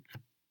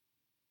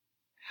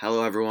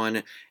Hello,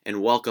 everyone,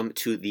 and welcome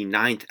to the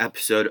 9th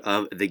episode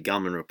of the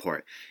Gelman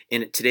Report.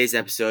 In today's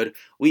episode,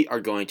 we are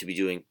going to be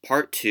doing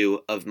part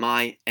 2 of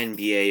my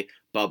NBA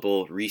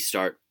bubble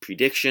restart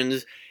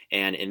predictions.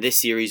 And in this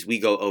series, we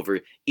go over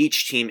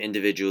each team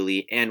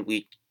individually and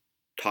we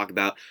talk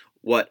about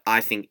what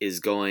I think is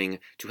going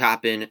to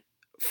happen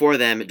for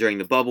them during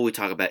the bubble. We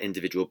talk about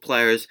individual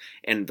players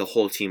and the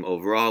whole team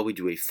overall. We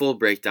do a full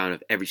breakdown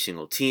of every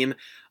single team.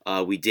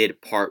 We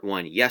did part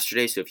 1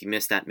 yesterday, so if you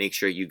missed that, make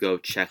sure you go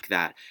check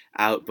that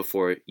out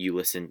before you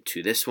listen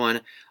to this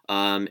one.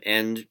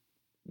 And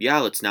yeah,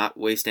 let's not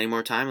waste any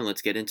more time and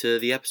let's get into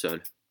the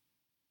episode.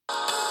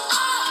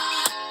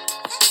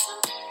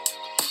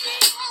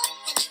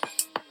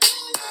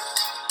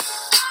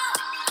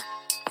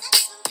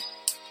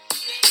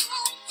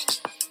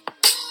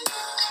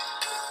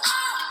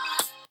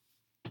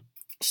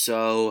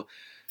 So,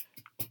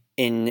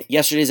 in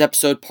yesterday's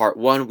episode, part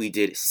 1, we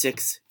did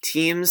 6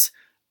 teams.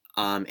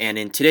 And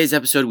in today's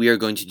episode, we are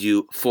going to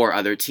do 4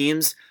 other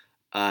teams.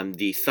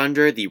 The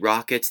Thunder, the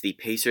Rockets, the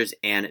Pacers,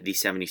 and the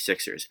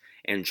 76ers.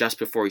 And just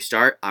before we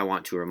start, I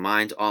want to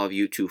remind all of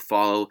you to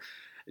follow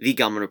the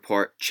Gelman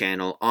Report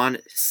channel on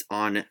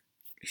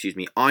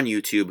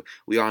YouTube.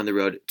 We are on the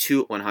road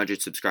to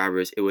 100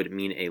 subscribers. It would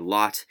mean a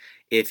lot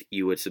if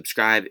you would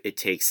subscribe. It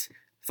takes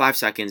 5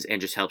 seconds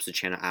and just helps the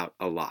channel out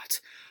a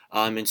lot.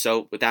 And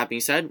so, with that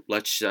being said,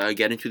 let's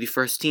get into the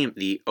first team,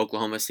 the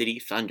Oklahoma City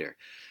Thunder.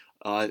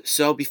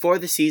 So before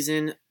the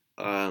season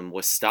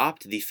was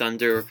stopped, the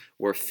Thunder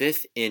were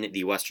 5th in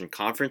the Western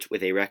Conference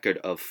with a record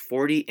of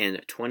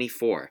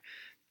 40-24.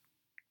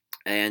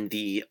 And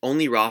the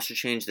only roster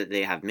change that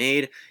they have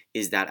made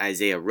is that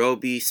Isaiah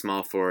Roby,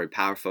 small forward,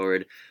 power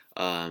forward,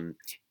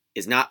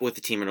 is not with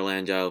the team in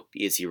Orlando.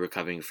 Is he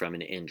recovering from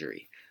an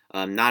injury?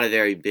 Not a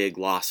very big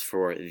loss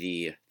for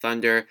the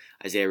Thunder.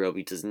 Isaiah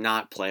Roby does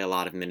not play a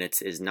lot of minutes,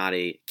 is not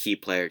a key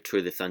player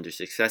to the Thunder's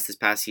success this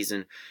past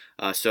season.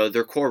 So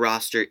their core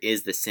roster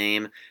is the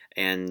same,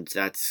 and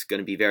that's going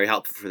to be very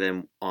helpful for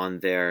them on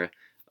their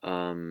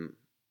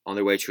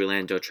way to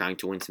Orlando, trying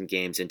to win some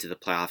games into the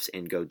playoffs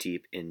and go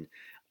deep in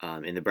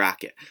the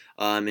bracket.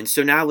 And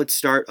so now let's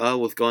start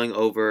with going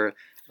over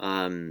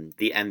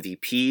the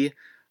MVP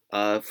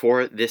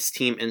for this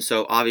team. And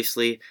so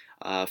obviously,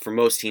 for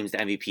most teams, the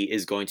MVP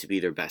is going to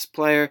be their best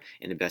player,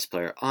 and the best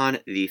player on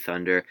the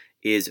Thunder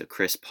is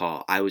Chris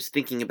Paul. I was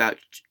thinking about,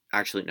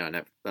 actually, no,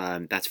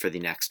 that's for the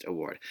next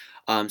award.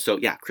 So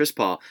yeah, Chris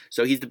Paul.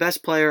 So he's the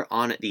best player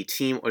on the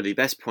team, or the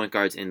best point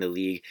guards in the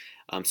league.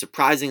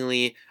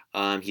 Surprisingly,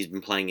 he's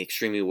been playing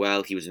extremely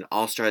well. He was an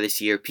all-star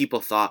this year.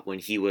 People thought when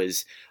he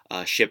was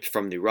shipped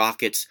from the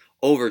Rockets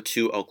over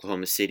to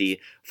Oklahoma City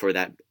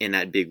in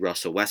that big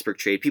Russell Westbrook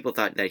trade, people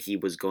thought that he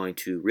was going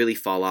to really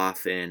fall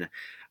off, and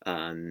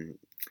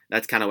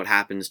that's kind of what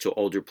happens to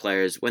older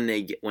players when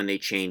they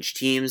change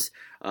teams.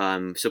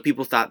 So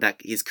people thought that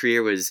his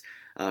career was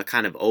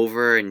kind of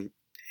over, and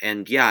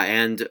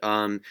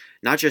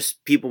not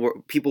just people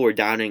were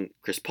doubting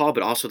Chris Paul,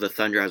 but also the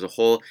Thunder as a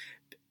whole.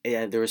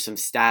 There was some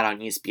stat on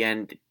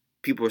ESPN.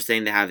 People were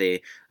saying they have a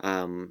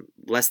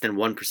less than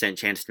 1%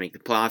 chance to make the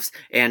playoffs,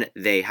 and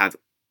they have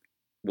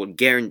a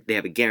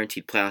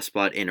guaranteed playoff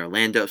spot in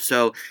Orlando.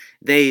 So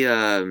they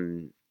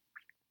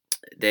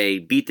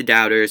beat the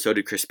doubters, so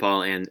did Chris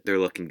Paul, and they're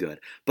looking good.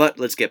 But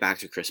let's get back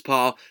to Chris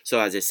Paul. So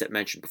as I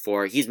mentioned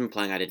before, he's been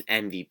playing at an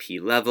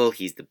MVP level.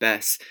 He's the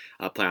best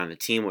player on the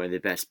team, one of the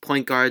best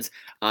point guards,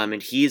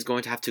 and he's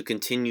going to have to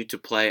continue to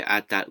play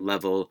at that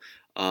level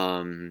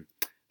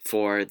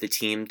for the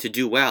team to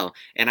do well.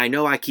 And I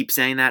know I keep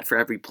saying that for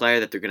every player,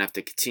 that they're going to have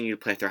to continue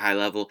to play at their high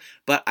level,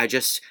 but I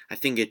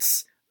think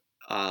it's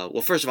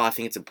first of all, I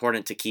think it's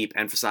important to keep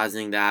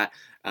emphasizing that.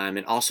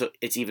 And also,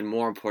 it's even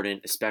more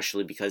important,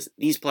 especially because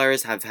these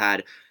players have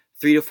had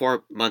 3 to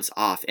 4 months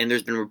off. And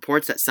there's been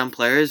reports that some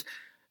players,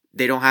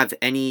 they don't have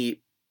any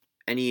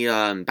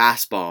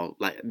basketball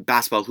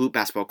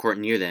court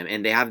near them,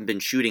 and they haven't been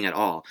shooting at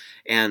all.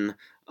 And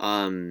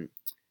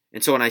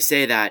so when I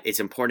say that, it's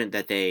important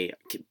that they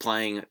keep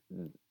playing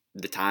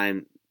the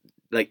time,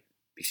 that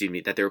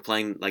they were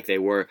playing like they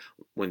were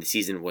when the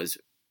season was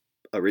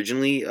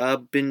originally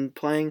been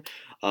playing.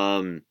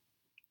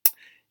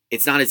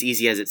 It's not as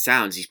easy as it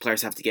sounds. These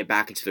players have to get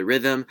back into the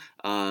rhythm.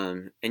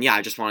 And yeah,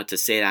 I just wanted to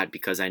say that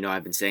because I know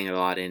I've been saying it a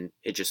lot and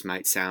it just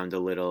might sound a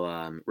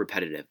little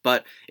repetitive,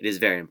 but it is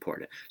very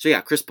important. So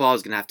yeah, Chris Paul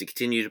is going to have to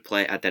continue to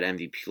play at that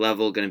MVP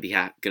level, going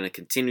to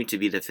continue to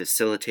be the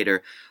facilitator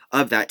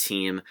of that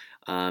team,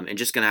 and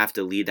just going to have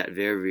to lead that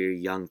very, very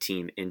young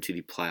team into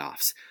the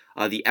playoffs.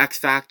 The X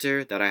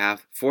factor that I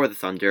have for the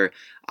Thunder,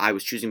 I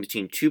was choosing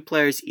between 2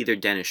 players, either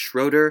Dennis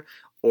Schroeder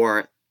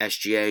or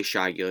SGA,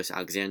 Shai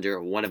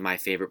Gilgeous-Alexander, one of my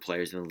favorite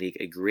players in the league,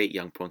 a great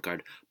young point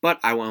guard. But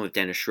I went with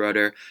Dennis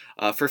Schroeder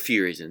for a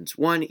few reasons.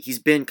 One, he's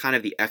been kind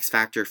of the X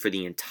factor for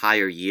the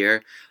entire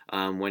year.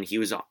 When he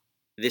was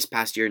this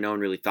past year, no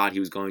one really thought he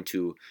was going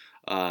to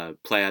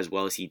play as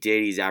well as he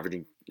did. He's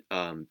averaging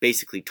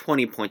basically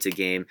 20 points a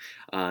game.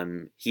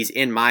 He's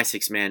in my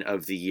 6th man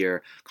of the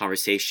year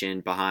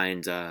conversation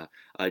behind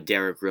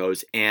Derrick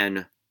Rose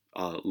and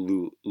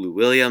Lou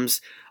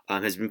Williams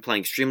has been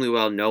playing extremely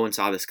well. No one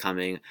saw this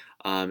coming,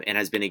 and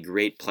has been a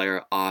great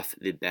player off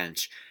the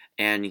bench.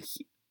 And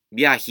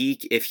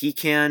if he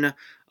can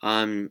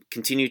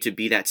continue to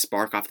be that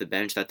spark off the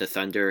bench that the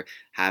Thunder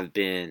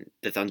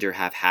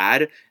have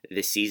had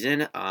this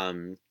season,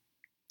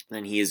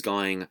 then he is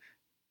going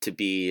to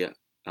be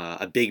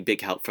a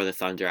big help for the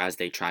Thunder as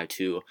they try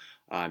to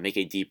make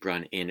a deep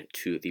run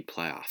into the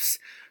playoffs.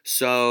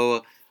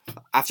 So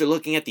after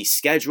looking at the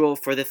schedule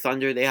for the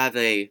Thunder, they have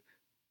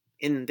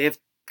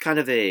kind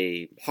of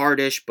a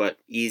hardish but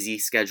easy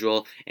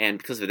schedule, and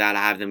because of that, I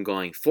have them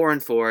going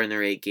 4-4 in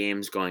their 8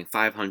 games, going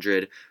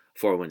 500,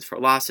 4 wins, 4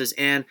 losses,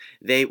 and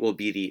they will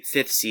be the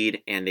 5th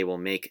seed, and they will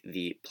make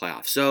the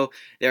playoffs. So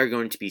they're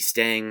going to be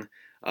staying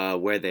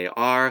where they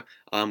are.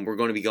 We're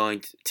going to be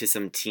going to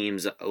some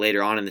teams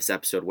later on in this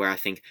episode where I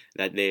think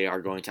that they are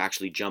going to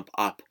actually jump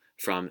up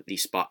from the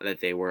spot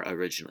that they were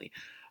originally.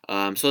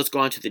 So let's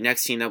go on to the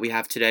next team that we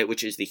have today,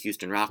 which is the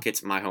Houston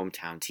Rockets, my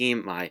hometown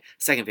team, my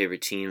second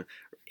favorite team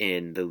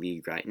in the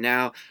league right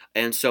now.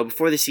 And so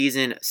before the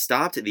season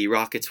stopped, the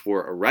Rockets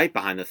were right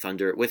behind the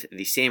Thunder with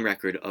the same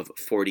record of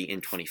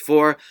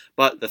 40-24,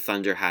 but the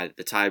Thunder had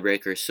the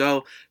tiebreaker,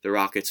 so the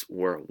Rockets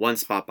were one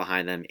spot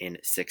behind them in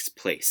 6th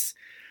place.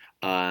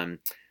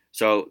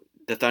 So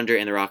the Thunder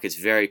and the Rockets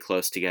very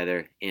close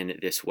together in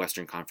this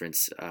Western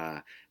Conference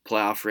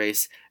playoff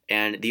race.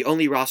 And the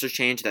only roster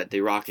change that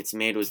the Rockets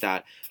made was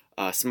that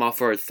small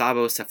forward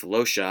Thabo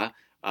Sefolosha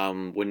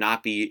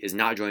is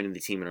not joining the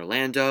team in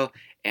Orlando,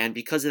 and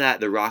because of that,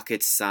 the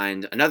Rockets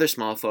signed another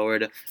small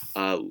forward,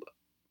 Blamamute.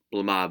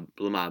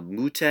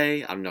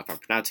 I don't know if I'm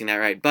pronouncing that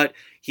right, but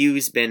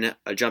he's been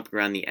jumping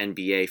around the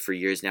NBA for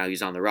years now. He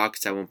was on the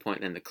Rockets at one point,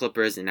 then the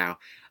Clippers, and now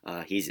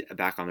he's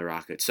back on the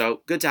Rockets.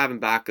 So good to have him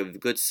back, a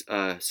good,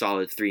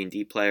 solid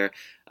 3-and-D player,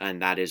 and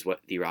that is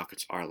what the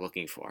Rockets are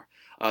looking for.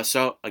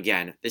 So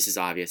again, this is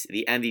obvious.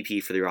 The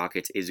MVP for the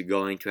Rockets is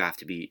going to have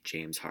to be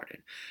James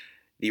Harden.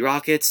 The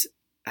Rockets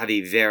have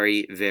a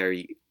very,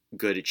 very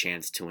good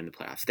chance to win the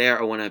playoffs. They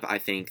are one of, I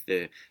think,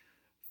 the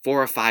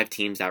 4 or 5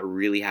 teams that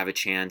really have a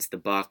chance: the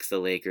Bucks, the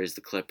Lakers,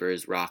 the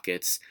Clippers,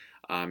 Rockets,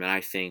 and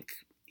I think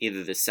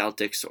either the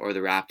Celtics or the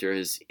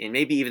Raptors, and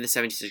maybe even the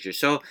 76ers.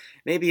 So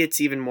maybe it's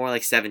even more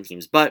like 7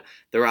 teams. But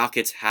the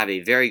Rockets have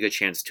a very good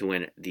chance to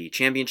win the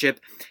championship,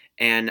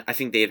 and I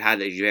think they've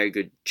had a very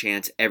good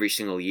chance every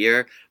single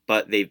year,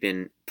 but they've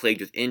been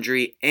plagued with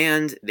injury,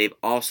 and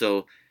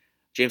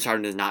James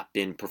Harden has not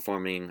been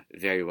performing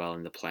very well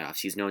in the playoffs.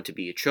 He's known to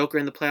be a choker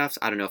in the playoffs.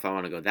 I don't know if I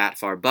want to go that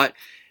far, but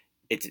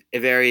it's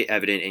very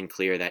evident and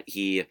clear that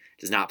he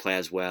does not play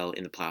as well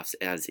in the playoffs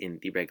as in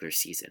the regular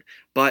season.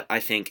 But I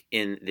think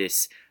in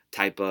this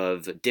type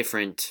of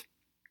different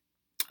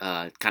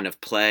kind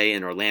of play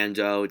in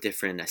Orlando,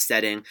 different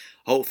setting,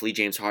 hopefully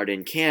James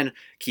Harden can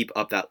keep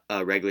up that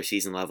regular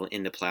season level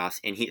in the playoffs,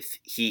 and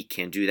he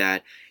can do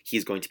that.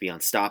 He's going to be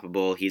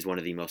unstoppable. He's one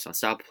of the most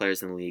unstoppable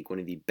players in the league, one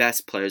of the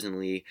best players in the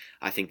league.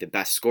 I think the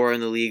best scorer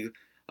in the league,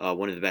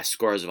 one of the best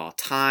scorers of all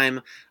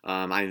time.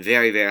 I'm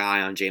very, very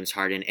high on James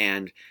Harden,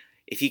 and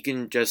if he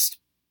can just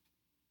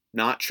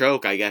not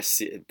choke, I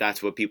guess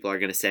that's what people are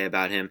going to say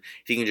about him.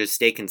 If he can just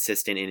stay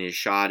consistent in his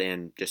shot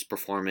and just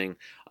performing,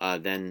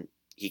 then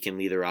he can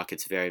lead the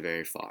Rockets very,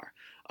 very far.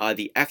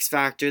 The X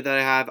factor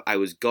that I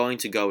was going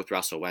to go with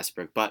Russell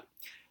Westbrook, but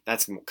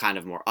that's kind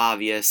of more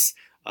obvious.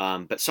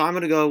 So I'm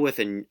going to go with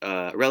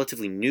a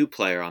relatively new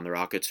player on the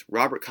Rockets,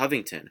 Robert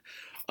Covington.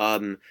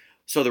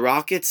 So the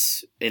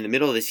Rockets, in the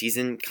middle of the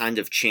season, kind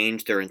of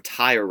changed their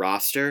entire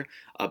roster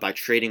by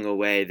trading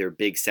away their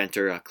big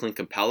center, Clint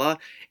Capella,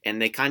 and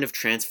they kind of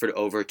transferred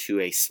over to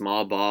a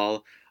small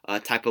ball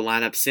type of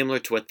lineup, similar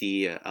to what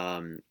the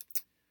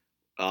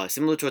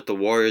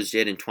Warriors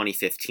did in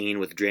 2015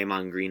 with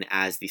Draymond Green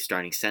as the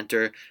starting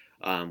center,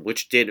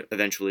 which did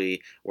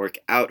eventually work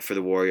out for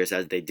the Warriors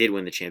as they did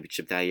win the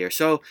championship that year.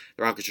 So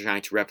the Rockets are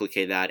trying to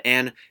replicate that,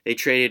 and they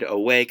traded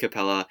away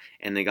Capella,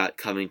 and they got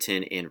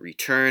Covington in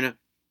return.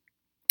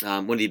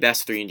 One of the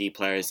best 3-and-D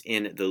players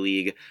in the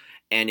league,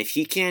 and if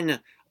he can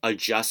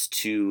adjust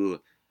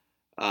to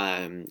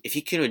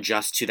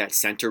that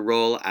center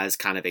role as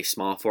kind of a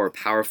small forward,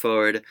 power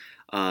forward,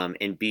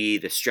 and be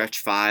the small stretch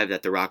five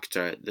that the Rockets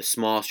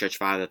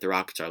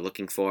are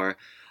looking for,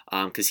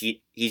 because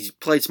he's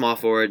played small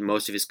forward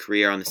most of his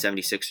career on the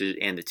 76ers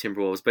and the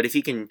Timberwolves, but if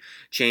he can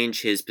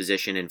change his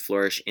position and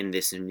flourish in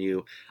this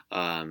new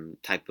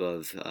type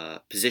of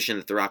position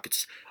that the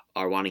Rockets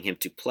are wanting him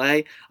to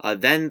play,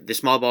 then the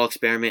small ball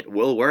experiment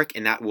will work,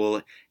 and that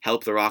will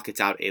help the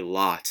Rockets out a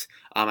lot.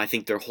 I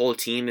think their whole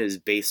team is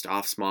based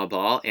off small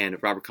ball,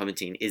 and Robert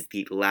Covington is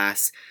the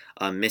last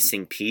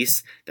missing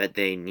piece that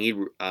they need.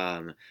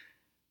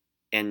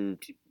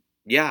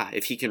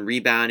 If he can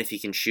rebound, if he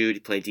can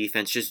shoot, play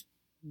defense, just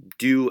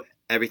do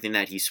everything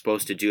that he's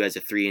supposed to do as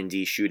a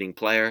 3-and-D shooting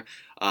player,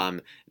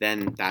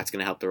 then that's going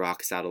to help the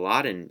Rockets out a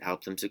lot and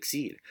help them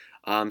succeed.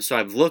 So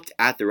I've looked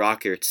at the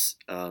Rockets'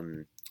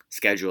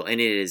 schedule, and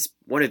it is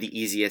one of the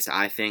easiest,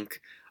 I think,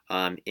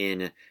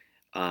 in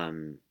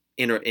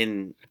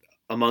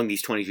among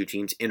these 22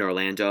 teams in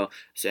Orlando.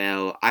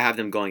 So I have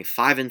them going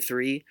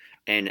 5-3,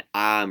 and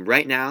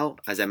right now,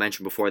 as I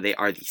mentioned before, they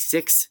are the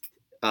sixth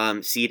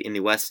seed in the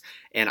West,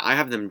 and I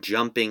have them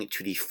jumping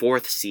to the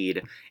fourth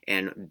seed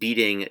and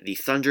beating the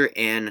Thunder,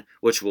 and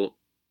which will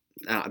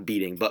not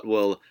beating, but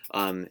will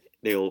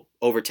they'll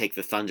overtake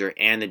the Thunder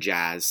and the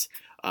Jazz,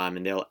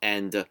 and they'll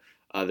end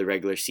the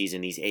regular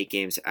season, these 8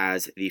 games,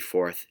 as the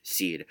fourth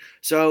seed.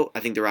 So I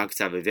think the Rockets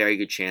have a very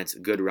good chance,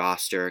 good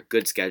roster,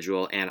 good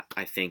schedule, and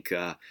I think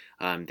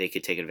they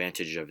could take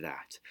advantage of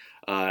that.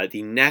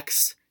 The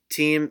next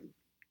team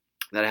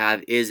that I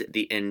have is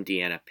the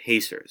Indiana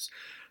Pacers.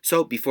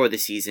 So before the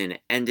season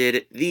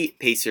ended, the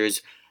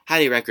Pacers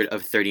had a record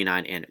of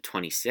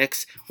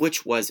 39-26,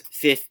 which was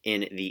 5th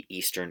in the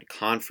Eastern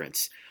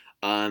Conference.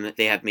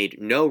 They have made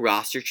no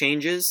roster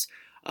changes,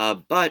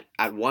 but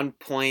at one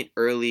point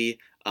early,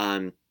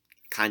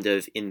 kind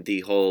of in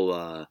the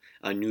whole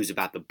news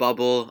about the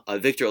bubble,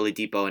 Victor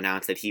Oladipo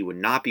announced that he would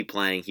not be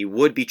playing. He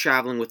would be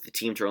traveling with the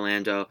team to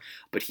Orlando,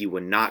 but he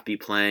would not be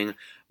playing.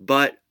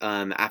 But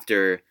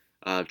after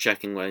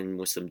checking in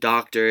with some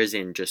doctors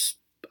and just,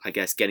 I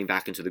guess, getting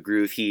back into the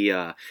groove, he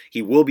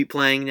will be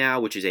playing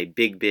now, which is a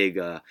big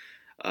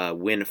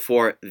win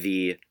for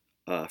the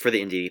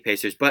Indiana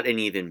Pacers, but an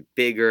even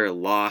bigger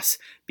loss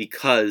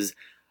because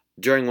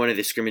during one of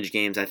the scrimmage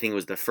games, I think it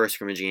was the first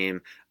scrimmage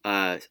game,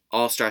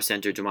 All-Star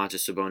center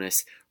Domantas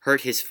Sabonis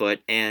hurt his foot,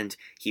 and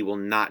he will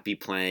not be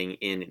playing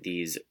in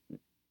these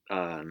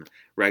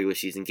regular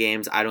season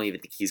games. I don't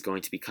even think he's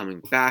going to be coming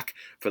back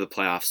for the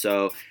playoffs.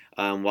 So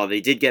while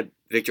they did get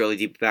Victor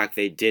Oladipo back,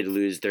 they did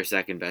lose their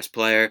second best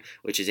player,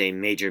 which is a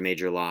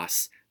major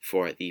loss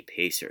for the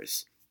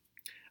Pacers.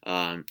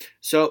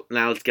 So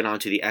now let's get on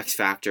to the X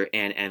Factor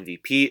and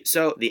MVP.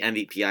 So the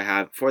MVP I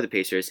have for the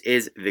Pacers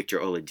is Victor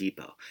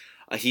Oladipo.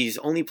 He's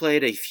only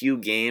played a few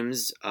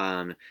games.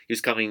 He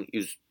was coming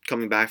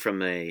back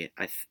from an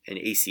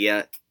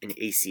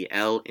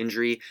ACL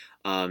injury,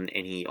 and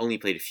he only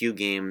played a few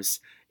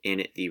games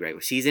in the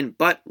regular season.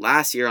 But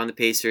last year on the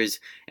Pacers,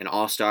 an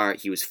All-Star,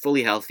 he was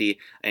fully healthy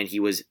and he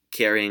was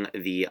carrying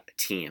the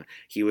team.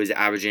 He was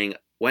averaging,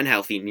 when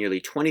healthy,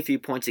 nearly 23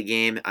 points a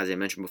game, as I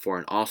mentioned before,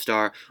 an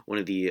All-Star, one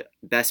of the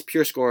best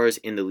pure scorers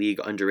in the league,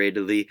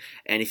 underratedly.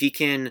 And if he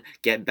can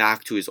get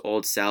back to his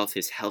old self,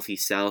 his healthy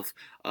self,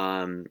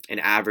 an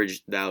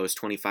average that was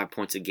 25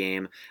 points a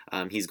game,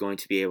 he's going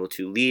to be able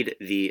to lead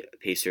the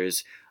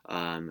Pacers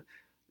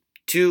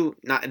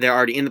they're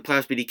already in the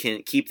playoffs, but he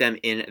can keep them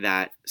in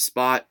that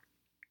spot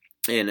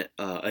in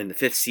the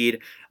 5th seed,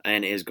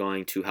 and is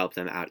going to help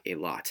them out a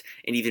lot.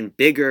 An even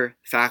bigger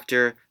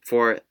factor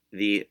for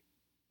the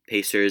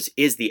Pacers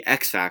is the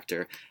X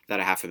factor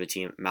that I have for the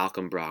team,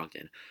 Malcolm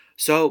Brogdon.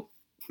 So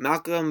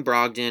Malcolm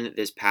Brogdon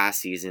this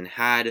past season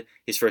had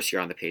his first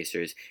year on the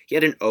Pacers. He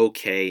had an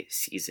okay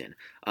season.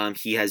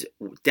 He has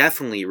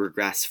definitely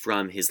regressed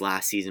from his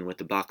last season with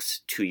the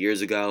Bucks 2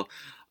 years ago.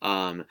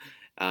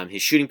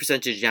 His shooting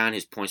percentage is down,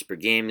 his points per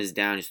game is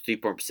down, his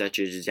 3-point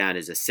percentage is down,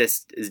 his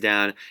assist is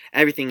down,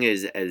 everything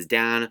is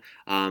down.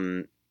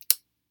 But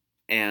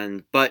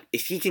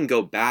if he can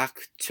go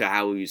back to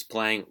how he was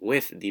playing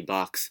with the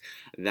Bucks,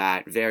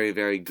 that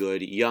very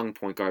good young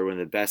point guard, one of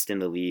the best in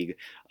the league,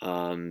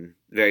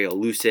 very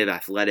elusive,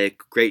 athletic,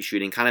 great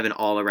shooting, kind of an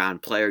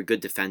all-around player, good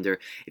defender.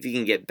 If he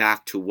can get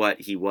back to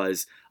what he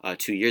was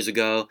 2 years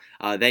ago,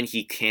 then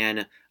he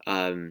could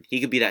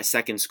be that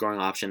second scoring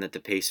option that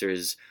the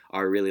Pacers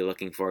are really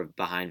looking for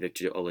behind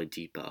Victor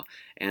Oladipo.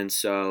 And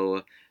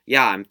so,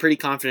 yeah, I'm pretty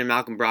confident in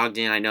Malcolm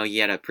Brogdon. I know he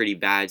had a pretty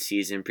bad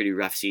season, pretty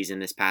rough season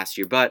this past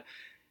year, but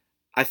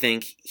I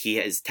think he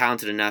is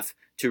talented enough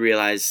to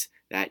realize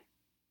that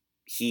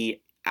he's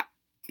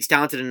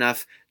talented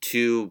enough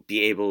to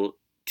be able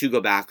to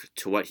go back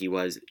to what he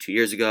was 2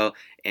 years ago,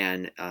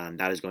 and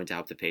that is going to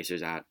help the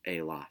Pacers out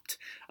a lot.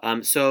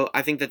 So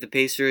I think that the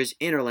Pacers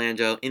in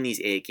Orlando, in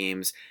these 8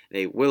 games,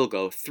 they will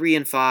go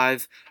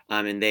 3-5,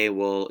 and they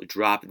will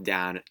drop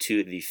down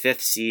to the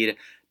 5th seed,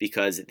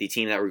 because the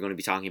team that we're going to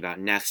be talking about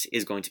next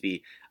is going to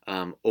be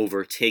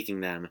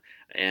overtaking them.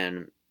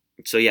 And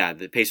so yeah,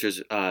 the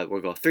Pacers will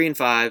go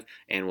 3-5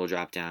 and will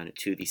drop down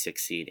to the 6th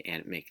seed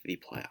and make the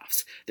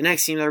playoffs. The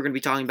next team that we're going to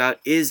be talking about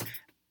is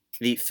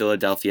the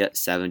Philadelphia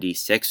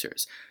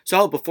 76ers.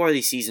 So before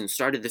the season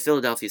started, the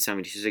Philadelphia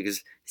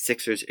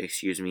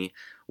 76ers,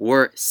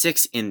 were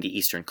 6th in the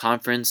Eastern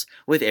Conference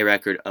with a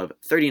record of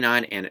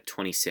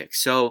 39-26.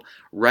 So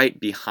right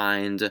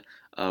behind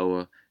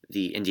the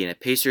Indiana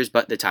Pacers,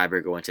 but the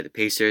tiebreaker went to the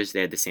Pacers.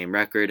 They had the same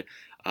record.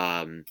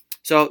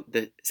 So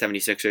the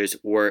 76ers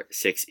were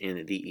 6th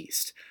in the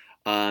East.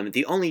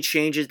 The only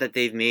changes that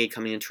they've made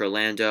coming into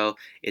Orlando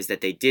is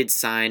that they did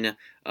sign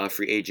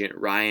free agent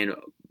Ryan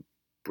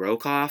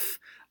Broekhoff.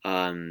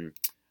 I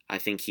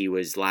think he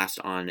was last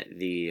on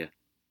the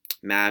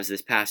Mavs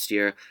this past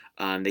year.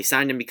 They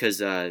signed him because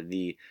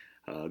the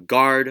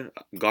guard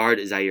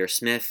Zaire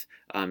Smith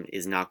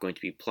is not going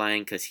to be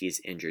playing because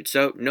he's injured.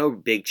 So no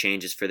big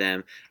changes for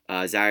them.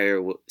 Zaire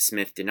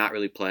Smith did not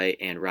really play,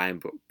 and Ryan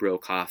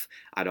Broekhoff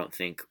I don't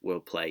think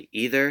will play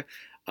either.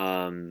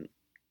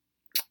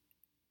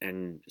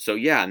 and so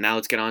yeah, now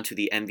let's get on to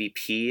the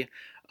MVP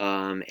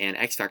and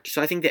X Factor.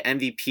 So I think the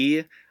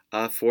MVP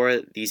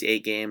for these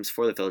 8 games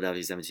for the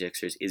Philadelphia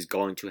 76ers is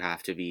going to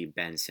have to be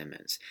Ben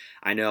Simmons.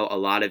 I know a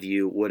lot of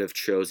you would have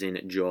chosen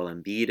Joel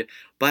Embiid,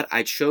 but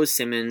I chose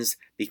Simmons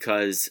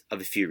because of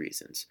a few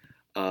reasons.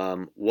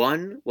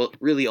 One, well,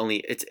 really only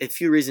it's a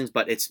few reasons,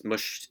 but it's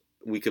much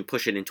we could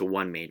push it into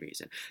one main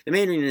reason. The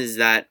main reason is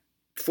that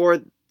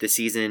for the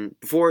season,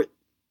 before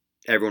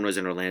everyone was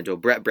in Orlando,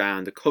 Brett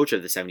Brown, the coach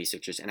of the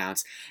 76ers,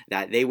 announced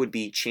that they would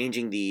be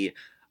changing the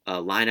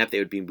lineup. They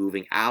would be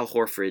moving Al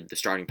Horford, the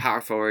starting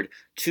power forward,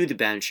 to the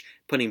bench,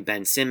 putting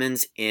Ben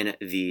Simmons in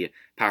the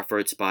power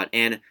forward spot,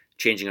 and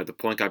changing up the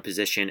point guard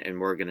position.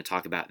 And we're going to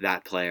talk about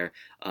that player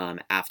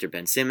after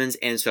Ben Simmons.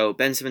 And so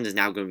Ben Simmons is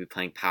now going to be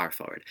playing power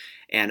forward.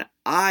 And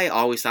I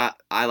always thought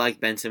I liked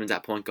Ben Simmons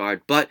at point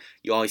guard, but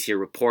you always hear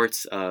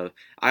reports of,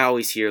 I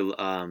always hear,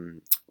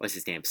 what's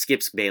his name?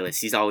 Skips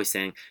Bayless. He's always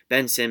saying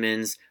Ben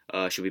Simmons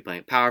should be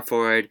playing power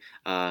forward.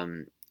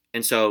 And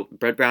so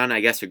Brett Brown, I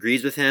guess,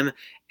 agrees with him.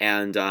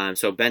 And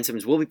so Ben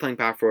Simmons will be playing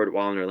power forward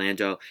while in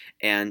Orlando.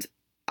 And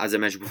as I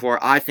mentioned before,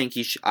 I think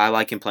I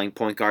like him playing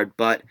point guard,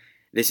 but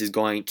this is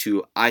going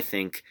to, I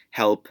think,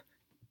 help.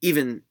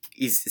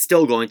 He's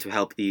still going to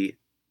help the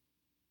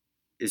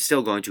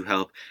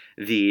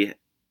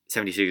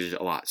 76ers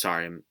a lot.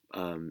 Sorry,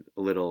 I'm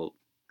a little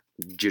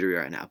jittery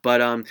right now.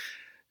 But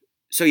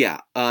so yeah,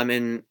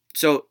 and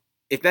so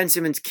if Ben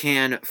Simmons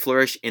can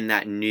flourish in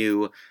that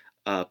new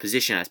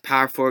position as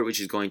power forward,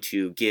 which is going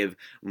to give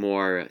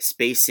more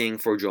spacing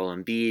for Joel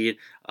Embiid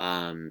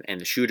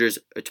and the shooters,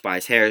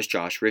 Tobias Harris,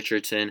 Josh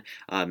Richardson,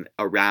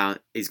 around,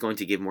 is going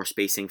to give more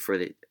spacing for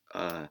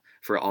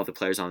all the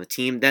players on the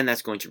team, then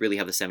that's going to really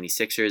help the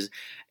 76ers.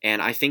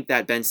 And I think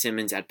that Ben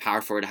Simmons at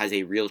power forward has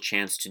a real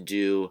chance to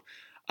do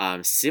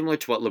similar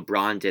to what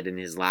LeBron did in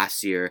his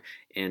last year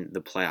in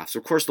the playoffs.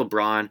 Of course,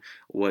 LeBron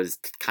was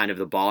kind of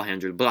the ball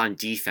handler, but on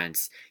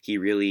defense, he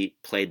really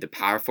played the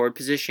power forward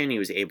position. He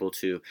was able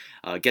to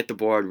get the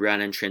board,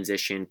 run in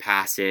transition,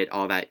 pass it,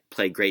 all that,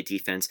 play great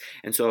defense.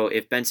 And so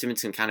if Ben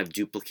Simmons can kind of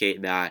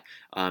duplicate that,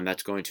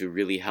 that's going to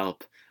really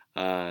help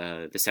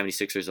the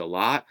 76ers a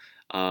lot.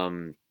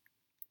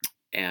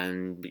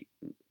 And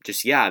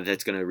just, yeah,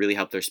 that's going to really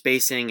help their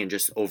spacing and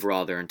just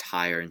overall their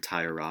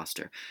entire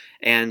roster.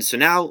 And so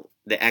now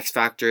the X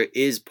factor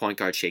is point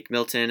guard Shake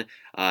Milton.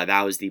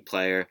 That was the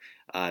player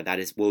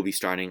will be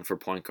starting for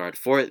point guard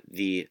for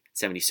the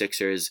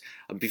 76ers.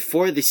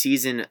 Before the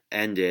season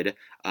ended,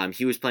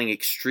 he was playing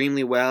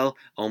extremely well,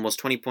 almost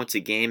 20 points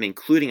a game,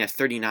 including a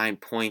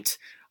 39-point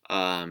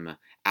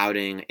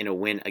outing in a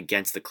win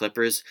against the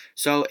Clippers.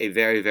 So a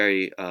very,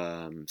 very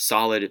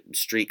solid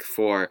streak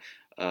for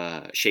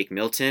Shake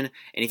Milton.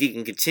 And if he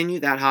can continue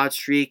that hot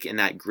streak and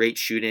that great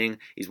shooting,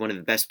 he's one of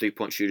the best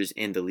three-point shooters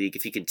in the league.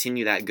 If he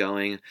continue that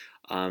going,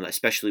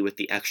 especially with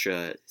the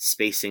extra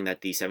spacing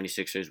that the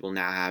 76ers will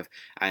now have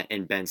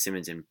in Ben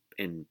Simmons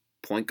in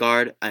point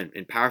guard,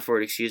 in power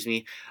forward,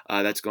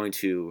 that's going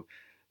to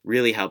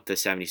really help the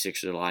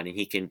 76ers a lot, and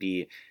he can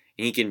be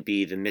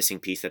the missing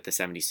piece that the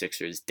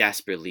 76ers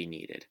desperately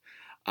needed.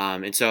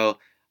 And so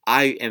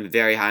I am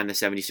very high on the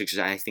 76ers.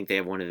 I think they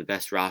have one of the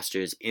best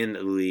rosters in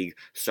the league,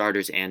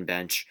 starters and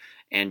bench.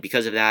 And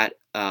because of that,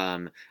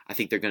 I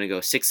think they're going to go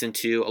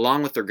 6-2.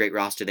 Along with their great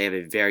roster, they have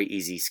a very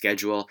easy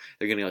schedule.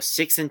 They're going to go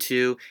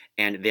 6-2,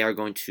 and they are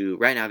going to,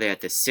 right now they're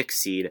at the 6th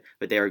seed,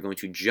 but they are going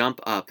to jump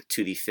up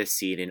to the 5th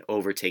seed and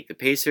overtake the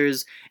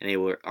Pacers, and they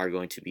are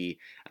going to be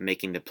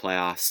making the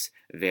playoffs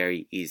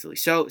very easily.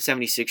 So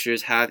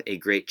 76ers have a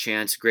great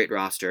chance, great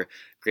roster,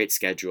 great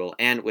schedule,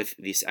 and with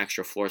this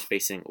extra floor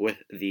spacing with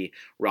the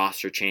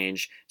roster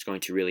change, it's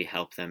going to really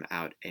help them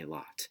out a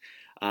lot.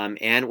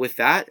 And with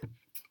that,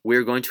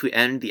 we're going to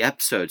end the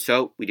episode.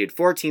 So we did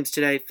 4 teams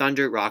today: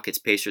 Thunder, Rockets,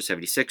 Pacers,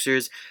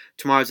 76ers.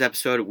 Tomorrow's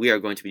episode, we are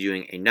going to be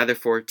doing another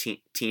 4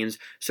 teams.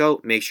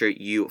 So make sure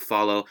you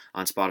follow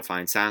on Spotify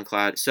and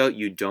SoundCloud so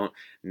you don't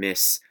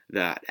miss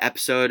that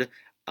episode.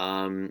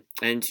 And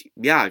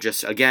yeah,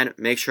 just again,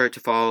 make sure to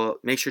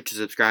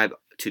subscribe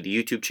to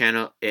the YouTube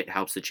channel. It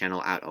helps the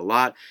channel out a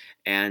lot.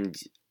 And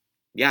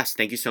yes,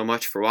 thank you so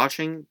much for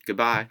watching.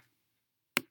 Goodbye.